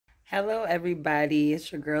Hello everybody,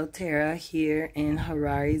 it's your girl Tara here in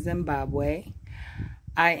Harare, Zimbabwe.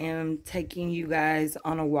 I am taking you guys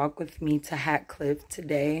on a walk with me to Hatcliffe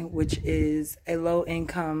today, which is a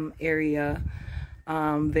low-income area,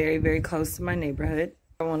 very, very close to my neighborhood.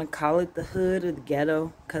 I want to call it the hood or the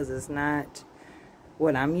ghetto because it's not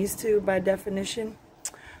what I'm used to by definition.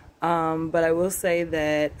 But I will say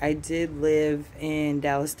that I did live in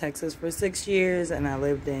Dallas, Texas for 6 years, and I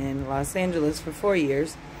lived in Los Angeles for 4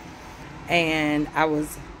 years. And I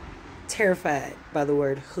was terrified by the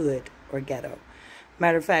word hood or ghetto.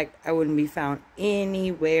 Matter of fact, I wouldn't be found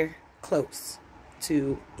anywhere close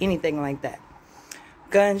to anything like that.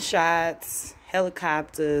 Gunshots,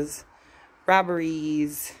 helicopters,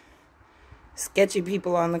 robberies, sketchy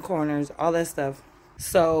people on the corners, all that stuff.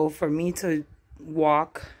 So for me to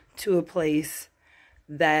walk to a place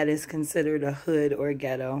that is considered a hood or a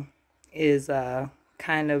ghetto is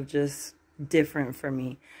kind of just different for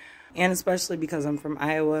me. And especially because I'm from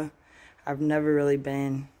Iowa, I've never really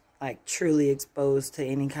been like truly exposed to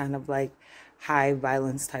any kind of like high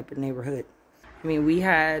violence type of neighborhood. I mean, we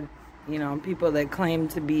had, you know, people that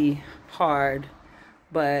claimed to be hard,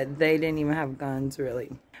 but they didn't even have guns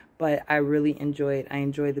really. But I really enjoy it. I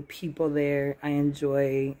enjoy the people there. I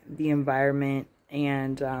enjoy the environment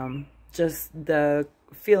and just the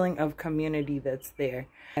feeling of community that's there.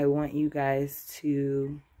 I want you guys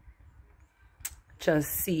to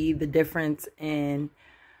just see the difference in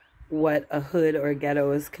what a hood or a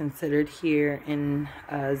ghetto is considered here in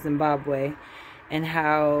Zimbabwe, and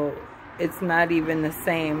how it's not even the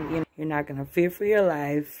same. You know, you're not gonna fear for your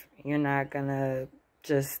life. You're not gonna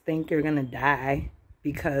just think you're gonna die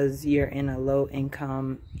because you're in a low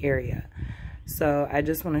income area. So I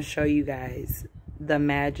just want to show you guys the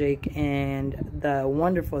magic and the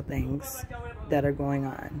wonderful things that are going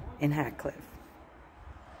on in Hatcliffe.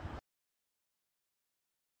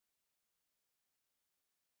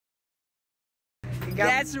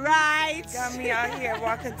 That's right. Got me out here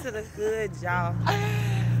walking to the hood, y'all.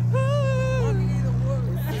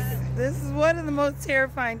 This is one of the most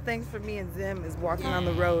terrifying things for me in Zim is walking on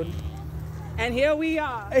the road. And here we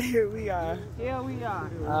are. Here we are. Here we are.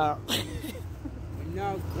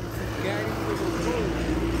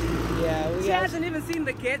 Yeah, she hasn't even seen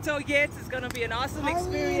the ghetto yet. It's gonna be an awesome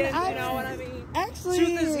experience. You know what I mean? Actually,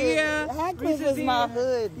 Truth is here. Hatcliffe is my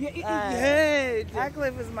hood. Hood.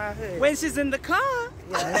 Hatcliffe is my hood. When she's in the car.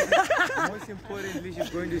 Yeah. Most importantly, she's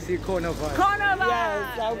going to see Corner Vibez. Corner Vibez.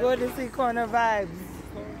 Yes, I'm going to see Corner Vibez.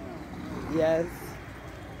 Yes.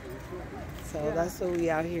 So that's what we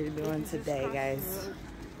out here doing today, guys.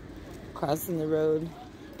 Crossing the road.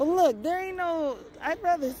 But look, there ain't no... I'd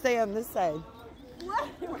rather stay on this side. What?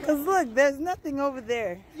 Because look, there's nothing over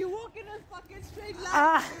there. You walk in a fucking straight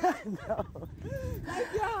line. No. My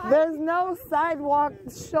God. There's no sidewalk,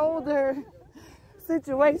 shoulder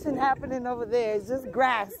situation happening over there. It's just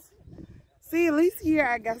grass. See, at least here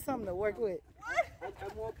I got something to work with. What? I'm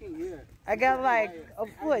walking here. I got like a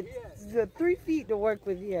foot, 3 feet to work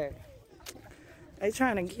with here. They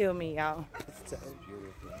trying to kill me, y'all. So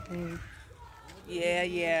beautiful. Yeah,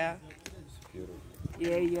 yeah.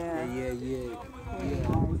 Yeah, yeah. Yeah, yeah.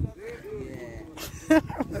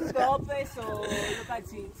 Okay, so look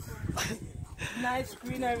at it. Nice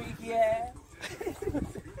greenery here.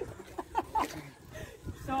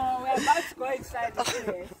 So we're about to go inside the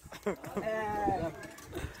place.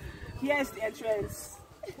 Here's the entrance.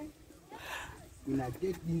 When I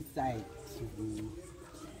get inside,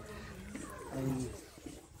 and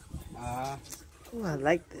oh, I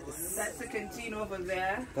like this. That's the canteen over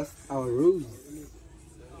there. that's our rules.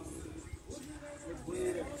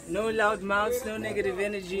 No loud mouths, no negative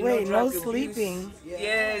energy. Wait, no no drug sleeping. abuse.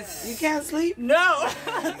 Yes. You can't sleep? No.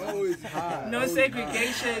 Oh, it's hard. No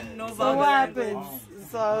segregation, no So vulgar what language. happens?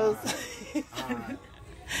 So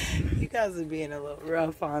you guys are being a little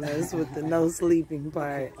rough on us with the no sleeping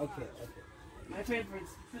part. Okay. My favorite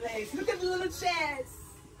place. Look at the little chairs.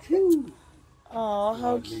 Oh,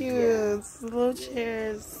 how cute. Little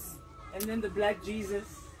chairs. And then the black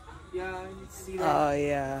Jesus. Yeah, you see that? Oh,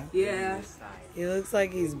 yeah. Yeah. He looks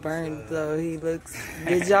like he's burned, though. He looks...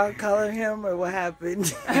 Did y'all color him, or what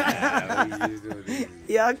happened?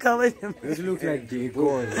 Y'all colored him. This looks like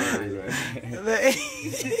decor.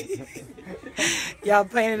 Y'all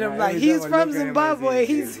painted him like, he's from Zimbabwe.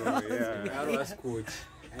 He's from... That was cool.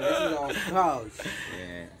 And this is our couch.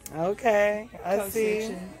 Yeah. Okay, I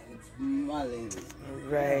see. Marlins.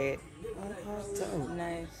 Right.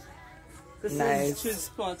 Nice. This Nice. is his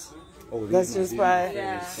spot. Oh, That's your spot?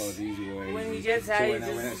 Yeah. So these were When he gets high,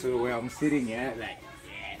 so where I'm sitting, yeah, like,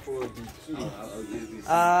 You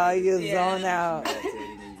zone out.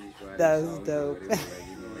 That was dope.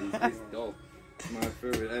 It's dope. It's my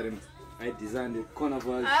favorite item. I designed it. Corner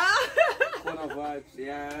Vibez. Corner Vibez.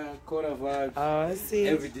 Yeah, Corner Vibez. Oh, I see.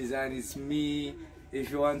 Every design is me. If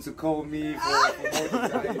you want to call me for more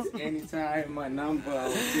designs anytime, my number, I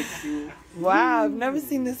will text you. Wow, I've never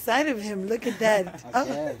seen this side of him. Look at that.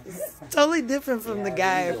 Oh, it's totally different from the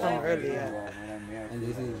guy from earlier. And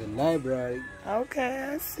this is the library.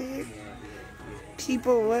 Okay, I see.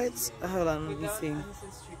 People, what? Hold on, let me see.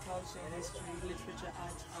 Ancestry, culture, history, literature,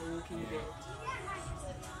 art, a walking dead.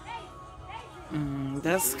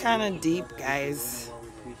 That's kind of deep, guys.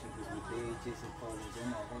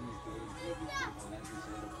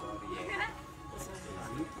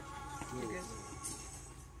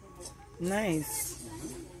 Nice.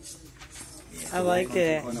 I like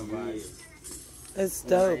it. It's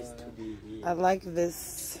dope. I like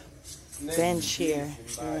this bench here.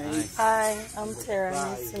 Hi, I'm Tara.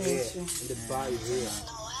 Nice to meet you.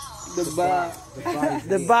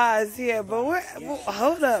 The bar is here, but where?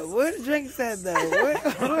 Hold up, where the drinks at though?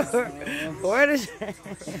 Where the drinks?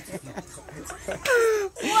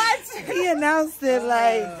 What? He announced it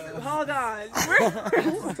like. Hold on.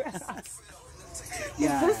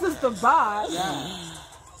 This is the bar.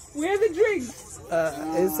 Where are the drinks?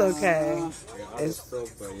 It's okay. It's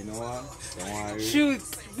sober, you know what? Don't worry. Shoot,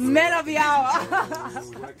 men of the hour.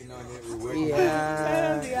 We're working on it. We're working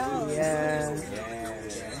Yeah.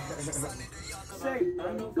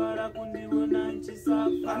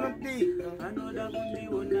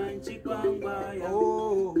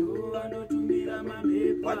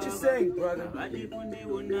 What you saying, brother?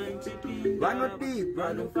 Run with me,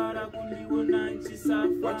 brother.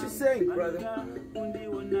 What you saying, brother?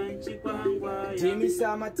 Jimmy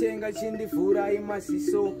Samatenga chindi fura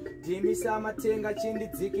imasiso. Jimmy Samatenga chindi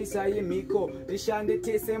dzikisa imiko. Rishande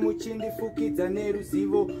tese muchindi fukidza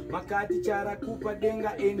neruzivo. Makati chara kupa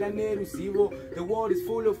denga enda neruzivo. The world is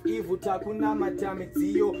full of evil, takuna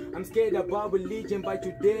matamidzio. I'm scared about religion, but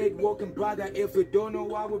you dead walking, brother. If you don't know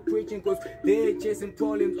why we're preaching, cause they're chasing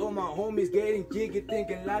problems. All my homies getting jiggy,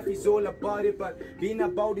 thinking life is all about it, but being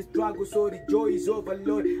about this struggle, so the joy is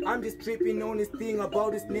overload. I'm just tripping on this thing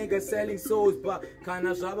about this nigga selling souls, but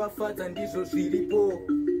kana zava fata ndizo zviripo.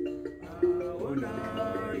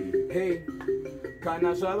 Hey,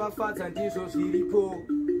 kana zava fata ndizo zviripo.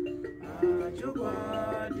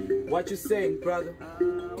 What you saying, brother?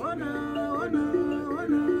 Huh?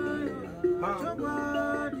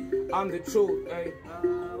 I'm the truth, hey.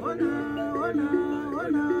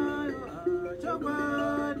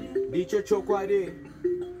 Dicho chokwade.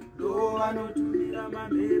 Wanna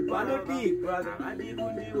be, brother.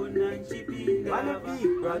 Wanna be,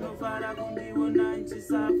 brother.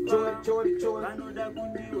 Joy.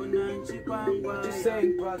 What you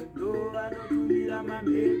saying, brother?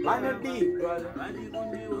 Wanna be, brother.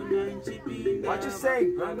 What you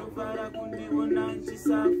saying, brother?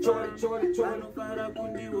 Joy.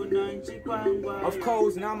 Of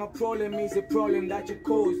course, now my problem is a problem that you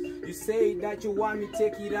cause. You say that you want me,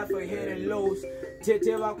 take it out for head and lows.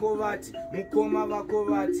 Tete vakovati, mukoma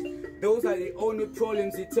vakovati. Those are the only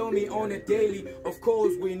problems they tell me on a daily. Of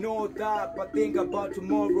course, we know that, but think about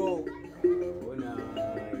tomorrow.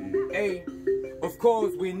 Hey, of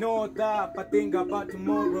course, we know that, but think about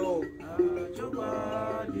tomorrow.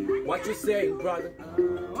 What you saying, brother?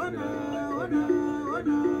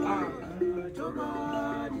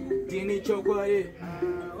 Dini chokwade.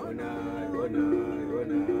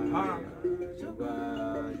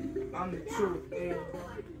 I'm the truth, eh?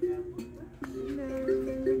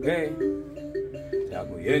 Hey,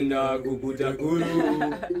 takuyenda kukuta guru,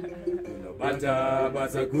 kunobata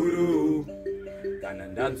basa guru, kana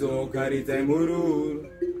ndadzokaridza imururu,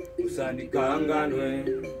 usandikanganwe.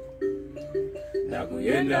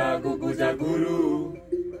 Takuyenda kukuta guru,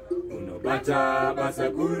 kunobata basa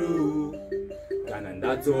guru, kana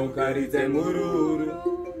ndadzokaridza imururu,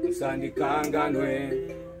 usandikanganwe.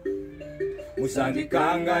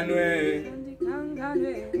 Musandikanganwe.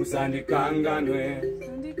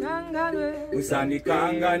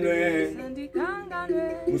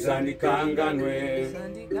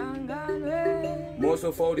 Most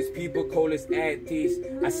of all these people call us atheists.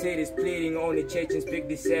 I say this pleading, only church and speak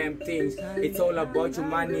the same things. It's all about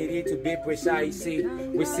humanity to be precise. See,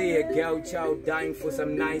 we see a girl child dying for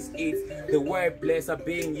some nice eats. The word blessed are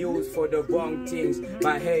being used for the wrong things.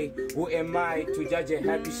 But hey, who am I to judge a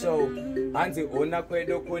happy soul? hanzi ona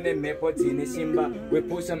kwedu kune mhepo dzine simba. We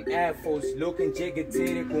push some Air Force looking jiggy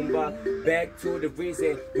titty kumba. Back to the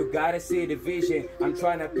reason, you gotta see the vision. I'm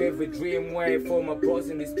trying to pave a dream way for my bros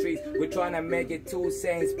in the streets. We're trying to make it 2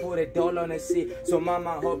 cents, put a dollar on the seat. So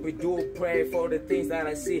mama, hope we do pray for the things that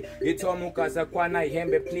I see. You told me kaza kwana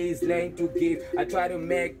hembe, please learn to give. I try to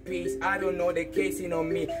make peace, I don't know the casing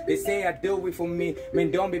on me. They say I do it for me,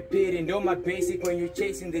 man don't be pitying. Don't my basic when you're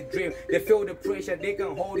chasing the dream. They feel the pressure, they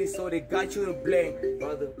can hold it, so they got you to blame,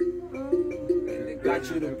 brother. And they got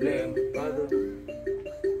you to blame, brother.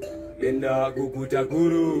 Yenda kukuta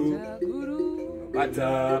guru,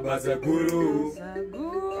 bata basa guru,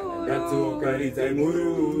 dato karitza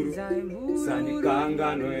imuru, sandi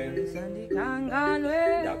kanganwe,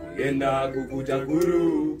 yenda kukuta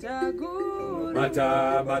guru,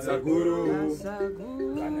 bata basa guru,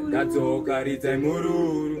 dato karitza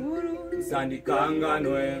imuru, sandi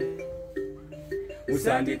kanganwe,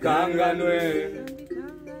 usandi kanganwe,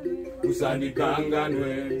 usandi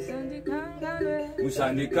kanganwe.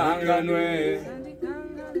 Usandi kanganwe,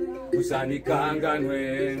 usandi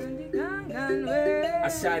kanganwe. I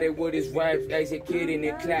shouted with his raps as a kid in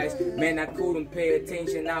the class. Man, I couldn't pay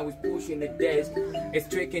attention, I was pushing the desk. It's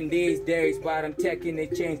tricking these days, but I'm taking the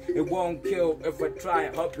chance. It won't kill if I try,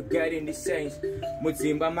 I hope to get in the sense.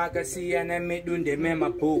 Muzimba makasiya na midunde mema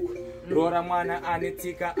book. Rora mwana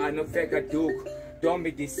anitika anofeka duke. Don't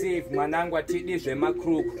be deceived, manangwa tidizwe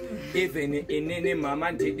makruk. Even in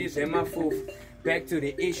mama tidizwe mafuf. Back to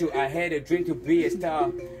the issue, I had a dream to be a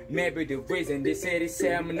star. Maybe the reason they said it's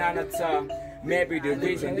Sam Nanata. Maybe the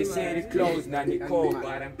reason they said it's closed, not Nicole.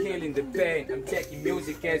 But I'm killing the pain, I'm taking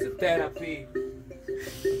music as a therapy.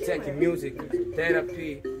 I'm taking music as a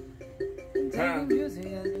therapy.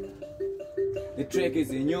 The trick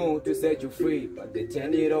is in you to set you free, but they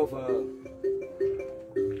turn it over.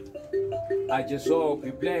 I just hope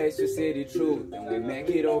you blessed to say the truth and we make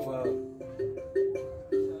it over.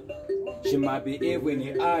 She might be evil in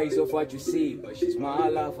the eyes of what you see, but she's my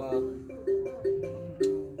lover.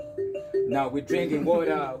 Now we're drinking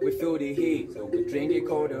water, we feel the heat, so we drink it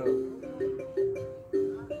colder.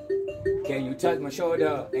 Can you touch my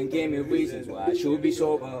shoulder and give me reasons why I should be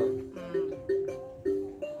sober?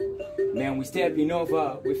 Man, we stepping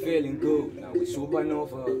over, we feeling good, now we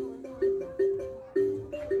supernova.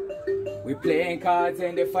 We playing cards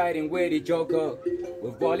and they're fighting with the joker.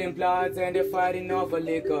 We're balling bloods and they're fighting over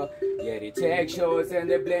liquor. Yeah, they take shots and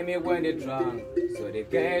they blame me when they're drunk. So they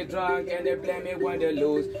get drunk and they blame me when they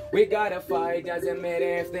lose. We gotta fight, doesn't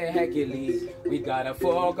matter if they're Hercules. We gotta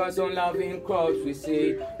focus on loving crops we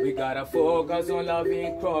see. We gotta focus on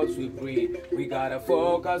loving crops we breed. We gotta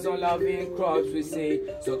focus on loving crops we see.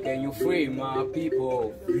 So can you free my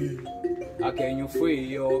people? How can you free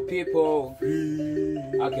your people?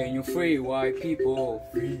 How can you free white people?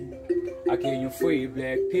 How can you free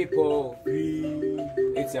black people?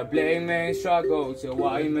 It's a black man's struggle, it's a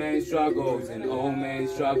white man's struggle, it's an old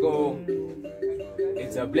man's struggle.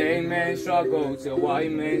 It's a black man's struggle, it's a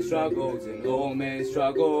white man's struggle, it's an old man's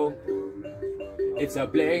struggle. It's a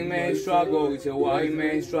black man's struggle, it's a white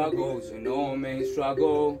man's struggle, it's an old man's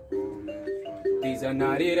struggle. These are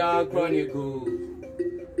not it our chronicles.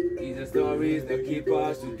 These are stories that keep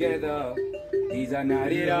us together. These are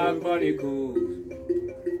not it our chronicles.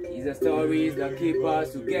 These are stories that keep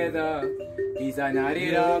us together. These are not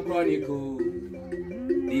it our chronicles.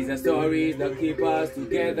 These are stories that keep us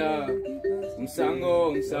together.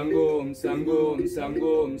 Msango, msango, msango,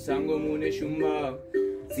 msango, msango mune shumba.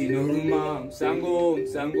 Zinoruma, msango,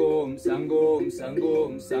 msango, msango, msango,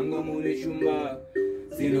 msango mune shumba.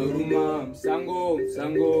 Zinoruma, msango,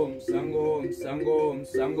 msango, msango, msango,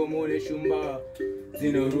 msango mune shumba.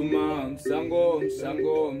 Zinoruma, msango,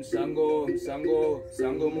 msango, msango, msango,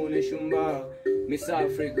 msango mune shumba. Miss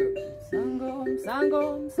Africa. Msango,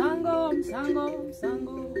 msango, msango, msango,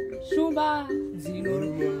 msango, shumba.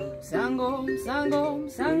 Zinoruma. Msango, msango,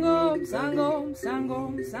 msango, msango, msango,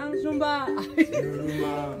 msango, shumba.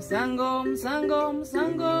 Zinoruma. Msango, msango,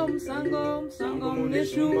 msango, msango, msango mune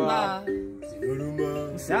shumba.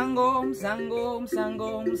 Msango, msango,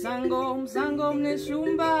 msango, msango, msango mune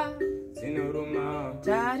shumba. Zinoruma.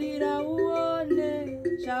 Tarira uone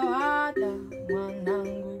shawada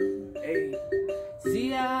mwanangu. Hey.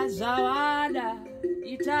 Zia zawada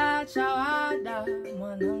ita shawada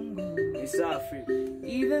mwanangu. Miss Africa.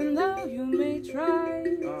 Even though you may try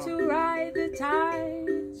to ride the tide,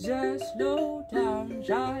 just slow down,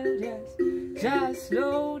 child, yes, just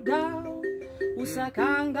slow down.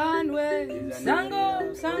 usakanganwe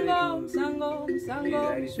sango sango sango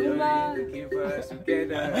sango shumba keep us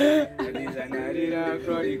together. And these are Narira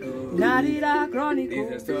Chronicles. Narira These are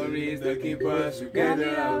Chronicles. stories that keep us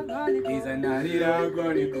together. These are Narira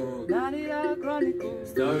Chronicles. Narira Chronicles.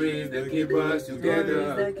 Stories that keep us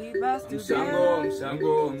together. That keep us Msango, together.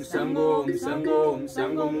 msango, msango, msango,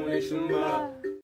 msango mune shumba.